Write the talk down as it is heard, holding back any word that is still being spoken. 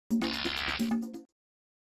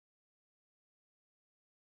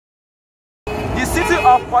The city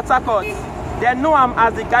of Port Harcourt, they know am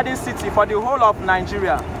as the garden city for the whole of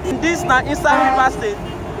Nigeria. This na inside River State,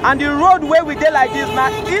 and the road where we dey like this na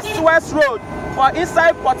east-west road for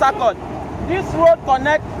inside Port Harcourt. This road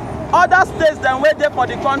connect other states than where dey for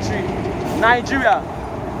the country, Nigeria.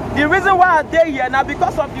 The reason why I dey here now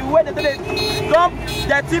because of the way they dump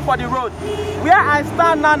dirty for the road. Where I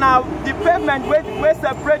stand now, the pavement wey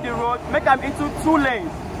separate the road make them into 2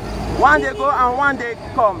 lanes. One they go and one they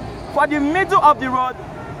come. For the middle of the road,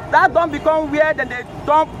 that don't become where then they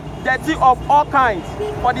dump dirty of all kinds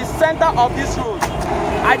for the center of this road.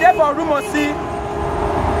 I dey for Rumosi,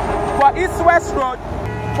 for east-west road,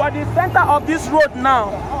 for the center of this road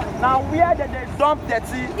now where they dump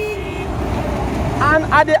dirty. And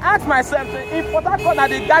I dey ask myself, if Port Harcourt na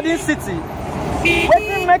the garden city,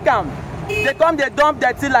 wetin make am they come they dump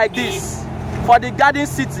dirty like this for the garden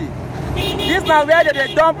city? This now where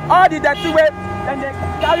they dump all the dirty way then they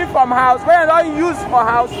carry from house, where they don't use for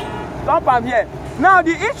house, dump am here. Now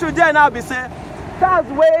the issue there now be say cars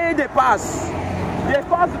where they pass, they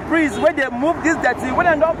cause breeze where they move this dirty, when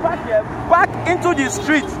they don't park here, back into the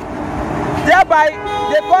street. Thereby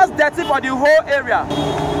they cause dirty for the whole area.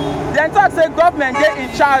 Then talk say government dey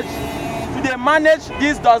in charge to dey manage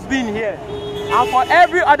this dustbin here and for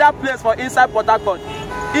every other place for inside Port Harcourt.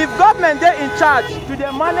 If government dey in charge to dey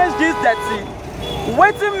manage this dirty,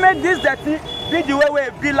 wetin make this dirty be the way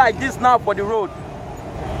it be like this now for the road?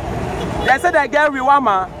 They say they get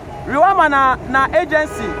Riwama. Riwama na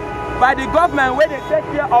agency by the government where they take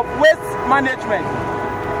care of waste management.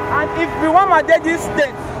 And if Riwama dey this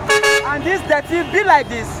state and this dirty be like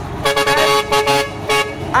this,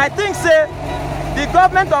 I think say the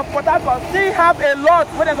government of Port Harcourt still have a lot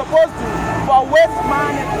what they're supposed to for waste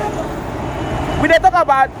management. We dey talk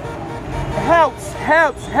about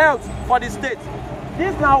health for the state.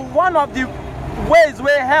 This now one of the ways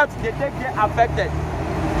where health they take get affected.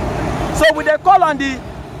 So we dey call on the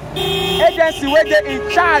agency where they in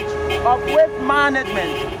charge of waste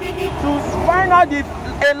management to find out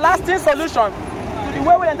a lasting solution to the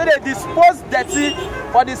way they dispose dirty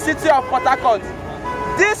for the city of Port Harcourt.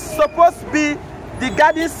 This supposed to be the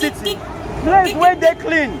garden city, place where they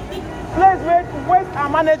clean, place where waste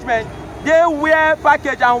and management they wear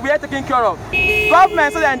package and we are taken care of.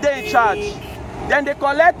 Government say they in charge, then they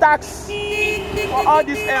collect tax for all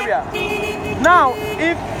this area. Now,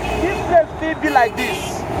 if this place still be like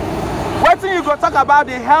this, what thing you go talk about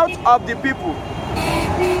the health of the people?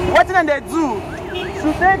 What thing they do?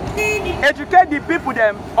 Should they educate the people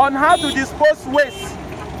them on how to dispose waste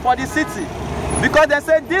for the city? Because they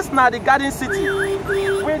say this now the garden city.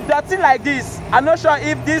 With dirty like this, I'm not sure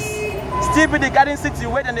if this still be the garden city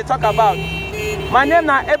where they talk about. My name is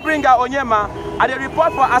Ebringa Onyema. I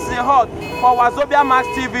report for Harcourt for wazobiamax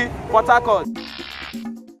TV, Port Harcourt.